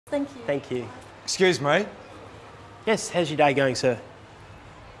Thank you. Thank you. Excuse me? Yes, how's your day going, sir?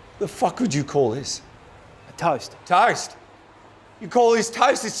 The fuck would you call this? A toast. Toast? You call this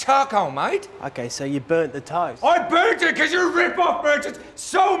toast? It's charcoal, mate. Okay, so you burnt the toast. I burnt it because you rip-off merchants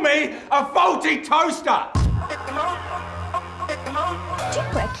sold me a faulty toaster! Do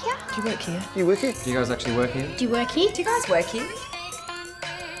you work here? Do you work here? Do you work here? Do you guys actually work here? Do you work here? Do you guys work here?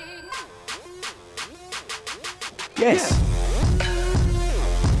 Yes.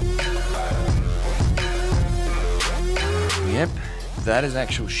 Yep, that is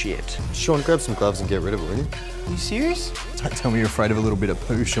actual shit. Sean, grab some gloves and get rid of it, will you? You serious? Don't tell me you're afraid of a little bit of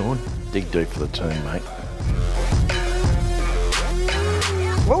poo, Sean. Dig deep for the team, mate.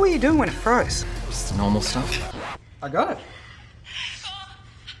 What were you doing when it froze? Just normal stuff. I got it.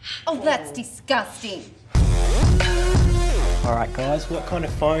 Oh, that's disgusting. All right, guys, what kind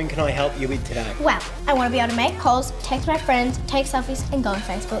of phone can I help you with today? Well, I want to be able to make calls, text my friends, take selfies, and go on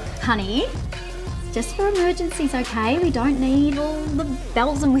Facebook. Honey, just for emergencies, okay? We don't need all the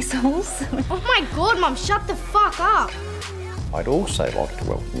bells and whistles. Oh my God, Mum, shut the fuck up. I'd also like to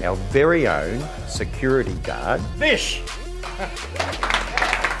welcome our very own security guard. Fish!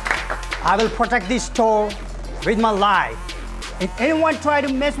 I will protect this store with my life. If anyone try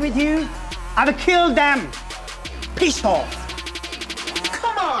to mess with you, I will kill them. Piss off.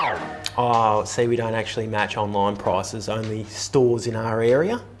 Come on! Oh, see, we don't actually match online prices, only stores in our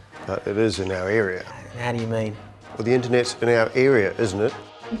area. But it is in our area. How do you mean? Well, the internet's in our area, isn't it?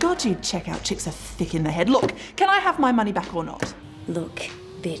 God, you checkout chicks are thick in the head. Look, can I have my money back or not? Look,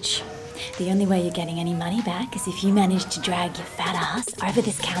 bitch, the only way you're getting any money back is if you manage to drag your fat ass over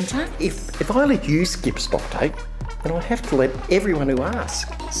this counter. If I let you skip stock take, then I have to let everyone who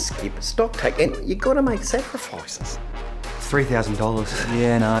asks skip stock take, and you've got to make sacrifices. $3,000.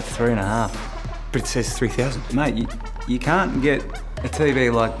 Yeah, no, it's 3.5. But it says 3,000. Mate, you can't get a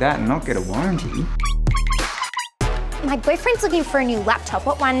TV like that and not get a warranty. My boyfriend's looking for a new laptop.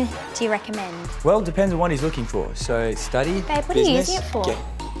 What one do you recommend? Well, it depends on what he's looking for. So, study, Babe, what are you using it for? Yeah.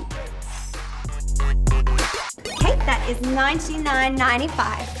 Okay, that is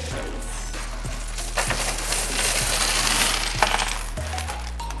 $99.95.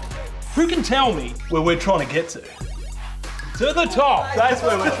 Who can tell me where we're trying to get to? To the top. That's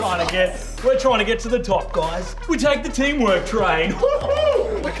where we're trying to get. We're trying to get to the top, guys. We take the teamwork train.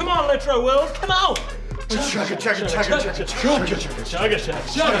 Woohoo! Come on, Electro World. Come on. Chugga, chugga, chugga, chugga, chugga, chugga, Chugga, chugga,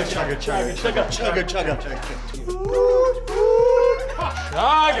 chugga, chugga, chugga, chugga, chugga, chugga, chugga. chugga, chugga,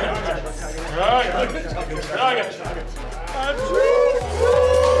 chugga, chugga.